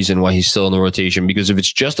basketball reason why he's still in the rotation. Because if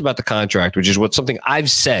it's just about the contract, which is something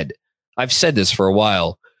I've said this for a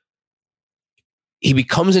while, he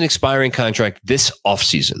becomes an expiring contract this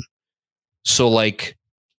offseason. So like,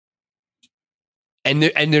 and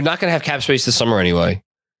they're not going to have cap space this summer anyway.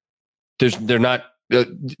 They're not.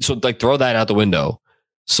 So like throw that out the window.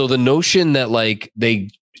 So the notion that like they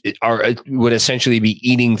would essentially be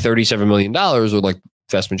eating $37 million or like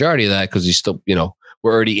vast majority of that, because he's still,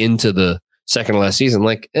 we're already into the second to last season.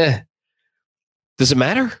 Like, does it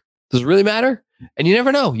matter? Does it really matter? And you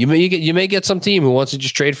never know. You may get some team who wants to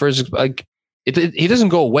just trade for his like. He doesn't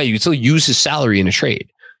go away. You can still use his salary in a trade.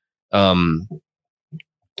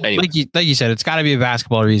 Anyway. Like you said, it's got to be a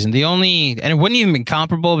basketball reason. And it wouldn't even be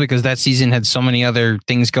comparable because that season had so many other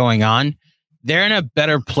things going on. They're in a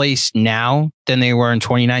better place now than they were in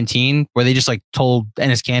 2019, where they just like told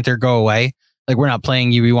Enes Kanter, go away. Like, we're not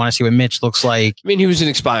playing you. We want to see what Mitch looks like. I mean, he was an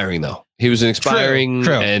expiring though. He was an expiring,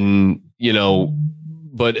 True. And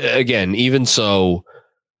but again, even so,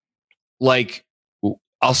 like,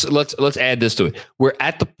 let's add this to it. We're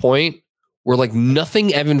at the point where like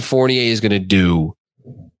nothing Evan Fournier is going to do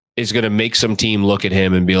is going to make some team look at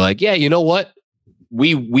him and be like, yeah, you know what?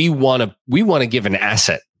 we want to give an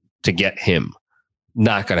asset to get him.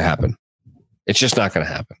 Not going to happen. It's just not going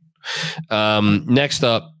to happen. Next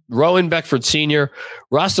up, Rowan Beckford Sr.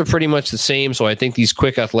 Roster pretty much the same, so I think these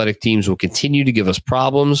quick athletic teams will continue to give us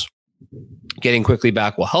problems. Getting quickly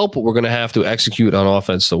back will help, but we're going to have to execute on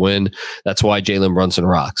offense to win. That's why Jalen Brunson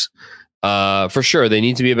rocks. For sure, they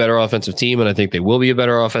need to be a better offensive team, and I think they will be a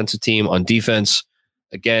better offensive team. On defense,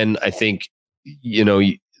 again, I think,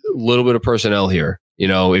 a little bit of personnel here.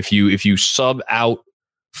 If you sub out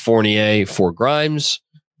Fournier for Grimes,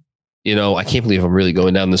 I can't believe I'm really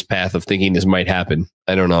going down this path of thinking this might happen.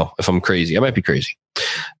 I don't know if I'm crazy. I might be crazy.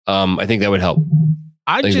 I think that would help.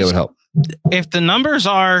 I think that would help. If the numbers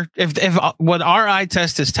are, if what our eye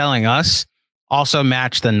test is telling us also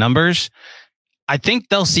match the numbers, I think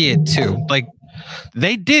they'll see it too. Like,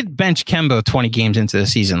 they did bench Kemba 20 games into the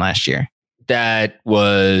season last year. That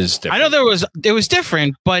was different. I know it was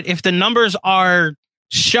different, but if the numbers are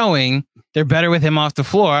showing they're better with him off the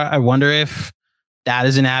floor, I wonder if that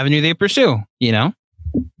is an avenue they pursue,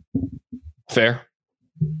 Fair.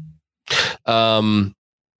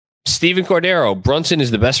 Steven Cordero, Brunson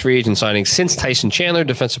is the best free agent signing since Tyson Chandler,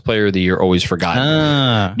 Defensive Player of the Year, always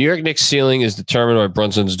forgotten. New York Knicks ceiling is determined by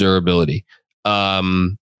Brunson's durability. I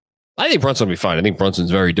think Brunson will be fine. I think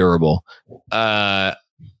Brunson's very durable. As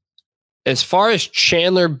far as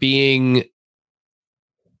Chandler being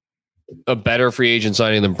a better free agent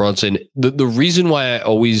signing than Brunson, the reason why I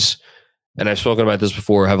always, and I've spoken about this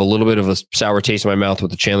before, have a little bit of a sour taste in my mouth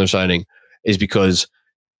with the Chandler signing is because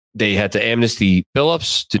they had to amnesty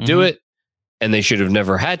Billups to do it, and they should have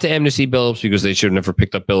never had to amnesty Billups because they should have never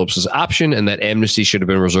picked up Billups' option, and that amnesty should have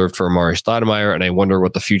been reserved for Amari Stoudemire, and I wonder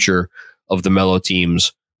what the future of the Melo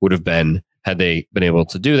teams would have been had they been able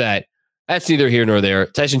to do that. That's neither here nor there.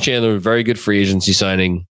 Tyson Chandler, very good free agency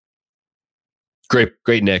signing. Great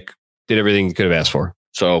Nick. Did everything he could have asked for.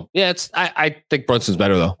 So, yeah, I think Brunson's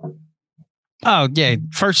better, though. Oh, yeah.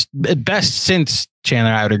 Best since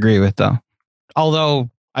Chandler, I would agree with, though. Although,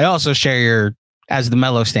 I also share as the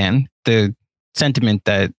Melo stan, the sentiment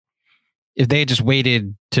that if they had just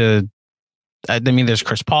waited to, there's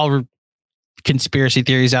Chris Paul conspiracy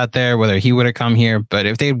theories out there, whether he would have come here, but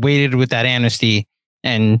if they had waited with that amnesty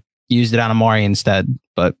and used it on Amari instead,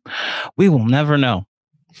 but we will never know.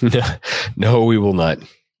 No, we will not.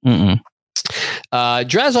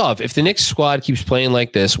 Drazov, if the Knicks squad keeps playing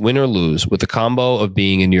like this, win or lose, with the combo of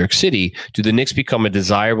being in New York City, do the Knicks become a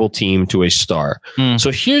desirable team to a star?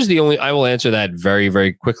 So here's I will answer that very,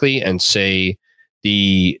 very quickly and say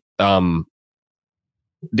the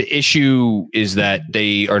issue is that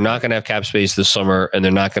they are not going to have cap space this summer, and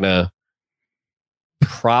they're not going to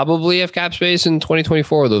probably have cap space in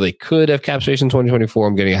 2024, although they could have cap space in 2024.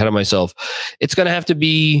 I'm getting ahead of myself. It's going to have to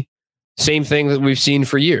be same thing that we've seen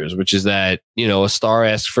for years, which is that, a star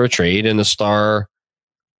asks for a trade and the star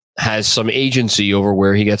has some agency over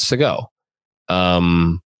where he gets to go.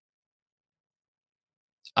 I'll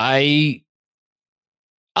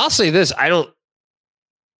say this. I don't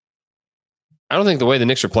think the way the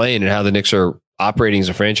Knicks are playing and how the Knicks are operating as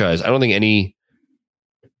a franchise, I don't think any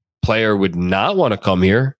player would not want to come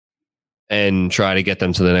here and try to get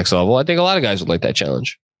them to the next level. I think a lot of guys would like that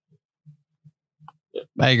challenge.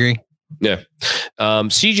 I agree. Yeah.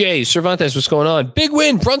 CJ Cervantes, what's going on? Big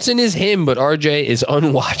win. Brunson is him, but RJ is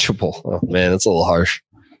unwatchable. Oh man, that's a little harsh.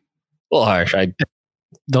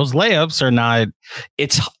 Those layups are not.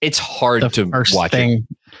 It's hard to watch thing.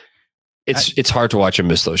 It's hard to watch him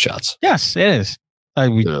miss those shots. Yes, it is.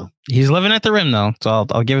 He's living at the rim though, so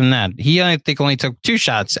I'll give him that. He, I think, only took 2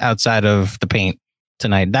 shots outside of the paint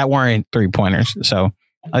tonight. That weren't 3-pointers. So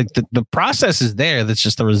the process is there. That's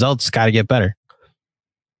just the results got to get better.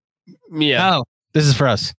 Yeah. Oh, this is for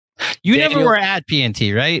us. You never were at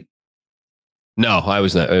PNT, right? No, I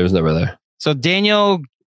was never there. So Daniel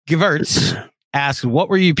Gevertz asked, what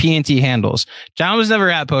were your PNT handles? John was never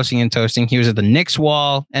at Posting and Toasting. He was at the Knicks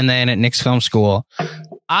wall and then at Knicks Film School.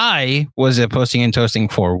 I was at Posting and Toasting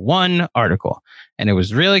for one article, and it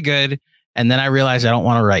was really good. And then I realized I don't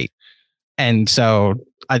want to write. And so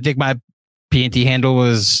I think my PNT handle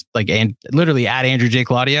was literally at Andrew J.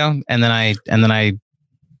 Claudio. And then I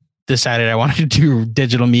decided I wanted to do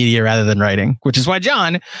digital media rather than writing, which is why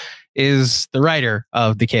John is the writer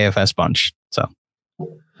of the KFS bunch. So,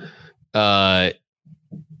 I'm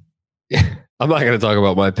not going to talk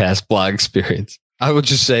about my past blog experience. I will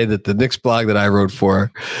just say that the Knicks blog that I wrote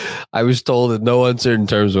for, I was told in no uncertain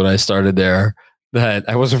terms when I started there that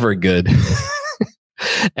I wasn't very good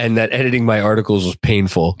and that editing my articles was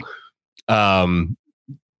painful. And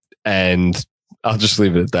I'll just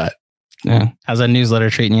leave it at that. Yeah. How's that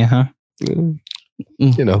newsletter treating you, huh? You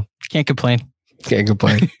know, can't complain. Can't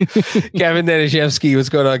complain. Kevin Danishevsky, what's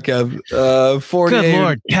going on, Kev? Fournier, Good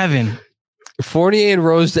Lord, Kevin. Fournier and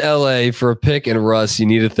Rose to LA for a pick and Russ. You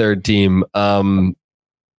need a third team.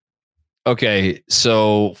 Okay,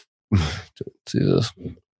 so let's see this.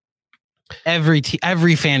 Every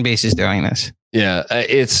fan base is doing this. Yeah,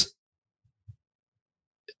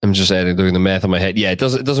 I'm just doing the math in my head. Yeah, it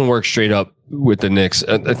doesn't work straight up with the Knicks.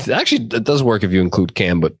 Actually, it does work if you include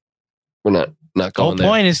Cam, but we're not going The whole there.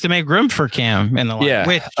 point is to make room for Cam in the line. Yeah.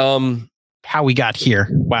 Which, how we got here.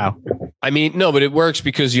 Wow. I mean, no, but it works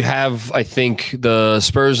because you have, I think, the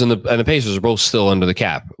Spurs and the Pacers are both still under the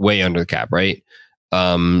cap, way under the cap, right?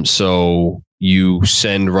 So you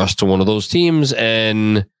send Russ to one of those teams,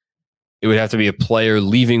 and it would have to be a player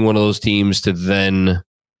leaving one of those teams to then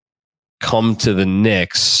come to the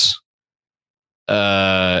Knicks,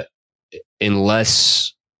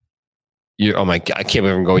 unless you're. Oh my God, I can't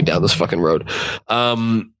believe I'm going down this fucking road.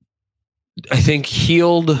 I think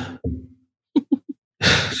Healed.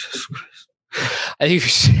 I think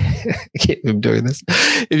I can't believe I'm doing this.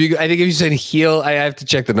 I think if you send Heal, I have to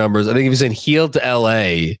check the numbers. I think if you send Heal to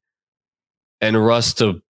LA and Russ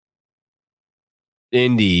to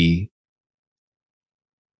Indy,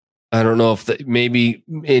 I don't know if maybe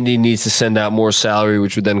Indy needs to send out more salary,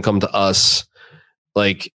 which would then come to us.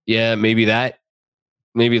 Like, yeah, maybe that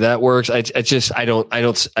works. I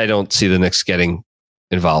don't see the Knicks getting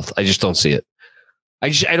involved. I just don't see it. I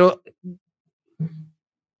don't.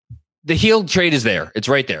 The Hield trade is there. It's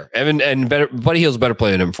right there. Evan and Buddy Hield's a better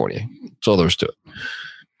player than Fournier. That's all there is to it.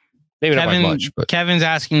 Maybe not by much, but Kevin's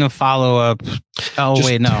asking a follow up. Oh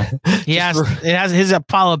wait, no. He asked. It has his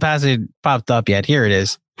follow up hasn't popped up yet. Here it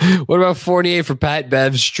is. What about Fournier for Pat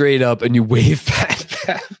Bev straight up, and you waive Pat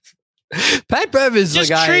Bev? Pat Bev is just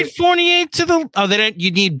the guy. Trade Fournier to the. Oh, they didn't. You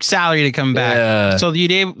need salary to come back. Yeah. So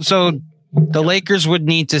the Lakers would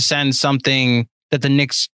need to send something that the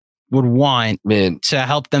Knicks would want to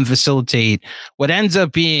help them facilitate what ends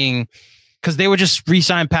up being, because they would just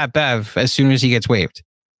re-sign Pat Bev as soon as he gets waived.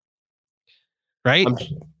 Right?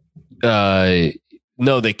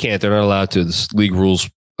 No, they can't. They're not allowed to. This league rules.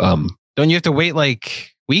 Don't you have to wait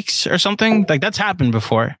like weeks or something? Like that's happened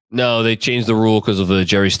before. No, they changed the rule because of the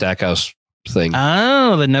Jerry Stackhouse thing.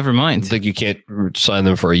 Oh, then never mind. I think you can't sign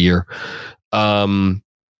them for a year.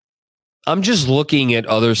 I'm just looking at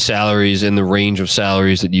other salaries in the range of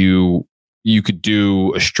salaries that you could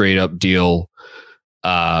do a straight up deal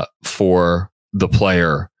for the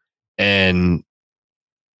player. And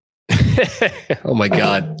oh my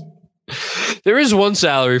God, there is one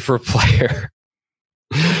salary for a player.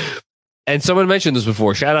 And someone mentioned this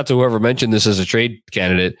before. Shout out to whoever mentioned this as a trade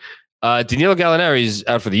candidate. Danilo Gallinari is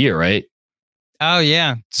out for the year, right? Oh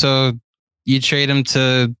yeah. So you trade him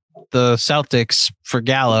to the Celtics for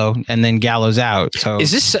Gallo, and then Gallo's out. So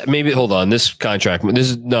is this maybe? Hold on, this contract.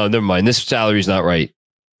 Never mind. This salary is not right.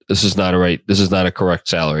 This is not a correct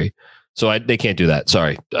salary. So they can't do that.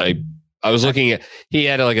 Sorry, I was looking at. He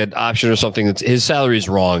had like an option or something. That's his salary is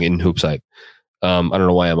wrong in HoopsHype. I don't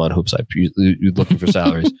know why I'm on HoopsHype. You're looking for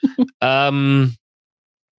salaries.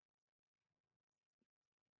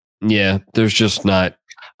 Yeah, there's just not.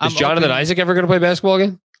 Is Jonathan Isaac ever going to play basketball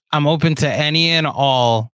again? I'm open to any and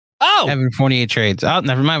all. Oh, Evan Fournier trades. Oh,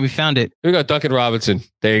 never mind. We found it. We got Duncan Robinson.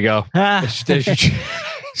 There you go.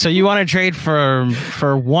 So you want to trade for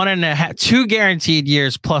 1.5, 2 guaranteed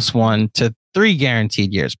years plus 1 to 3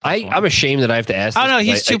 guaranteed years. I'm ashamed that I have to ask. Oh no,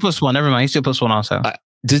 he's 2 plus 1. Never mind. He's 2 plus 1 also.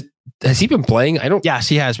 Has he been playing? Yes,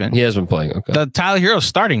 he has been. He has been playing. Okay. The Tyler Hero's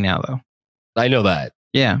starting now though. I know that.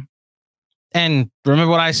 Yeah. And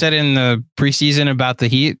remember what I said in the preseason about the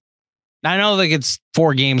Heat? I know like it's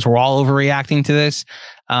 4 games. We're all overreacting to this.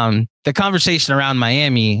 The conversation around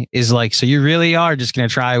Miami is like, so you really are just going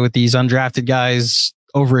to try with these undrafted guys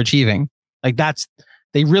overachieving? Like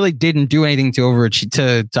they really didn't do anything to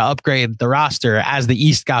overachieve, to upgrade the roster as the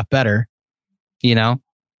East got better. You know,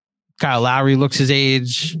 Kyle Lowry looks his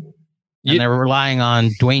age, and they're relying on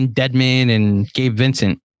Dwayne Dedman and Gabe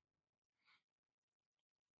Vincent.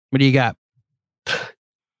 What do you got?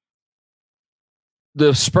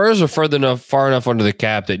 The Spurs are far enough under the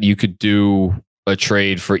cap that you could do a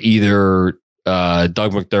trade for either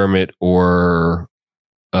Doug McDermott or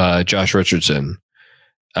Josh Richardson.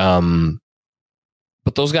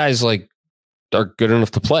 But those guys like are good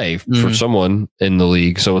enough to play for someone in the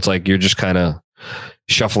league. So it's like you're just kind of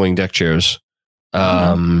shuffling deck chairs.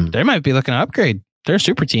 They might be looking to upgrade. They're a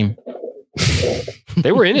super team.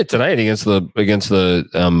 They were in it tonight against the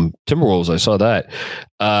Timberwolves. I saw that.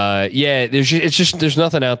 Yeah, there's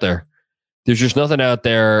nothing out there. There's just nothing out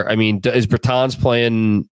there. I mean, is Bertans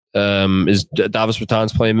playing? Is Davis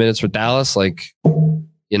Bertans playing minutes for Dallas? Like,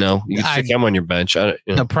 You know, you can stick him on your bench.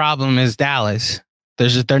 The problem is Dallas.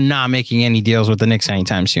 They're not making any deals with the Knicks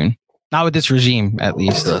anytime soon. Not with this regime, at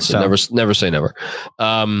least. Never say never.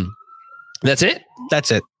 That's it. That's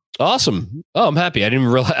it. Awesome. Oh, I'm happy. I didn't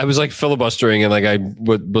realize I was like filibustering and like I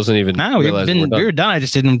wasn't even. No, we were done. I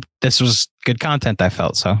just didn't. This was good content. I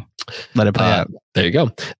felt so. Let it play out. There you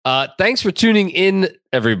go. Thanks for tuning in,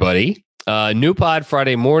 everybody. New pod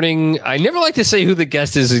Friday morning. I never like to say who the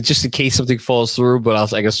guest is just in case something falls through,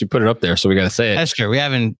 but I guess we put it up there, so we got to say it. That's true. We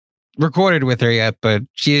haven't recorded with her yet, but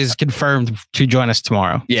she is confirmed to join us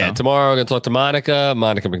tomorrow. Yeah, tomorrow I'm going to talk to Monica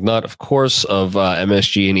McNutt, of course, of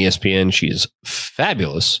MSG and ESPN. She's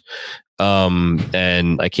fabulous.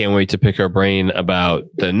 And I can't wait to pick her brain about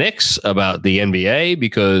the Knicks, about the NBA,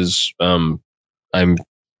 because I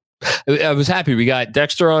was happy we got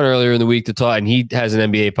Dexter on earlier in the week to talk, and he has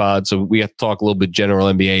an NBA pod, so we have to talk a little bit general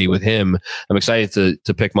NBA with him. I'm excited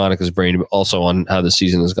to pick Monica's brain also on how the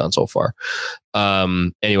season has gone so far.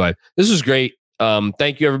 Anyway, this was great.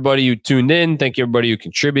 Thank you everybody who tuned in. Thank you everybody who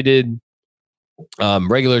contributed.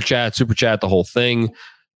 Regular chat, super chat, the whole thing.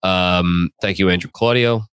 Thank you, Andrew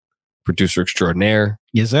Claudio, producer extraordinaire.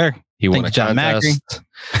 Yes, sir. He won a contest.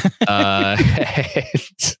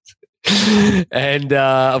 And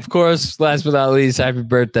of course, last but not least, happy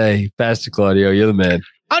birthday, Pastor Claudio. You're the man.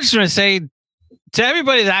 I just want to say to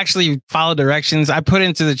everybody that actually followed directions, I put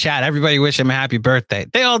into the chat, everybody wish him a happy birthday.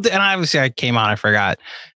 They all did, and obviously I came on, I forgot.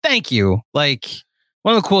 Thank you. Like,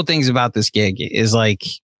 one of the cool things about this gig is like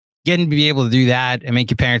getting to be able to do that and make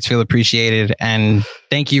your parents feel appreciated. And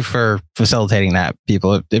thank you for facilitating that,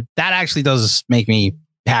 people. That actually does make me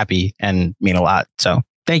happy and mean a lot. So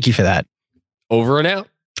thank you for that. Over and out.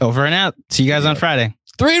 Over and out. See you guys on Friday.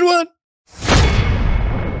 3-1.